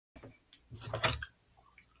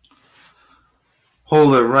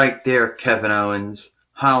Hold it right there, Kevin Owens.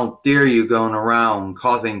 How dare you going around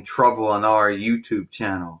causing trouble on our YouTube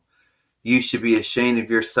channel? You should be ashamed of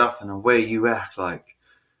yourself and the way you act like.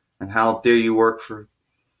 And how dare you work for...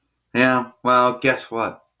 Yeah, well, guess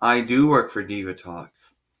what? I do work for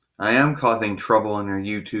DIVATOX. I am causing trouble on your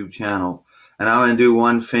YouTube channel. And I'm going to do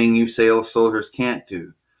one thing you sailor soldiers can't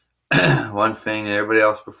do. One thing that everybody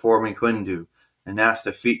else before me couldn't do. And that's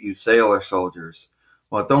defeat you sailor soldiers.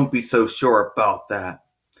 Well, don't be so sure about that.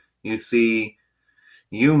 You see,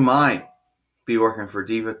 you might be working for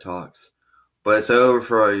DIVATOX, but it's over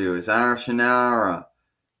for you. It's Arshanara.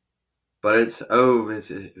 But it's over.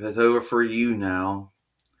 It's over for you now.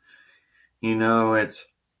 You know, it's...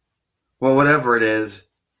 Well, whatever it is,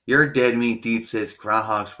 your dead meat deep six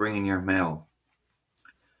groundhog's bringing your mail.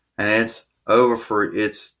 And it's over for...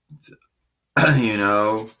 It's... You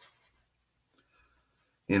know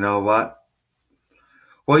what?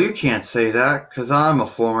 Well, you can't say that, because I'm a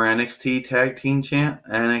former NXT Tag Team Champ,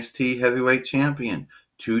 NXT Heavyweight Champion,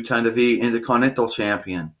 2-time WWE Intercontinental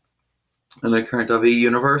Champion, and the current WWE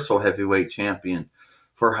Universal Heavyweight Champion.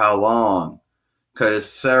 For how long? Because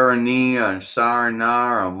Sarania and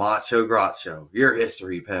Saranara, Macho Groucho. Your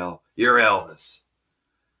history, pal. You're Elvis.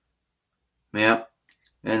 Yep.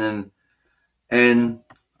 And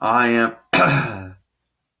I am...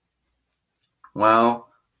 well,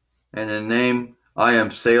 and the name... I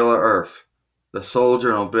am Sailor Earth, the soldier,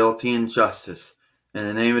 nobility, and justice. In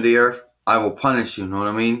the name of the earth, I will punish you, know what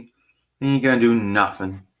I mean? You ain't gonna do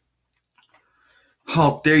nothing.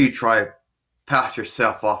 How dare you try to pass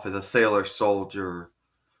yourself off as a sailor soldier,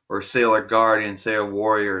 or sailor guardian, sailor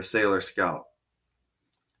warrior, or sailor scout.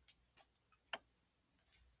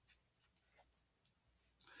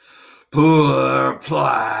 Poor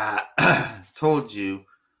plot. Told you.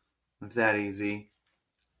 It's that easy.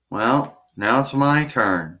 Well, now it's my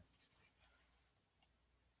turn.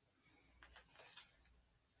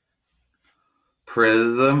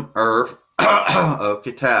 Prism, Earth, Oak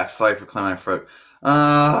Attack. Sorry for clearing my throat.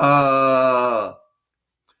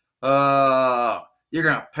 You're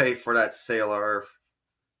gonna pay for that, Sailor Earth.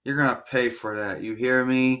 You're gonna pay for that. You hear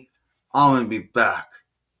me? I'm gonna be back.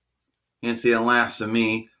 You can see the last of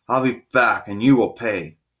me. I'll be back and you will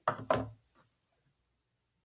pay.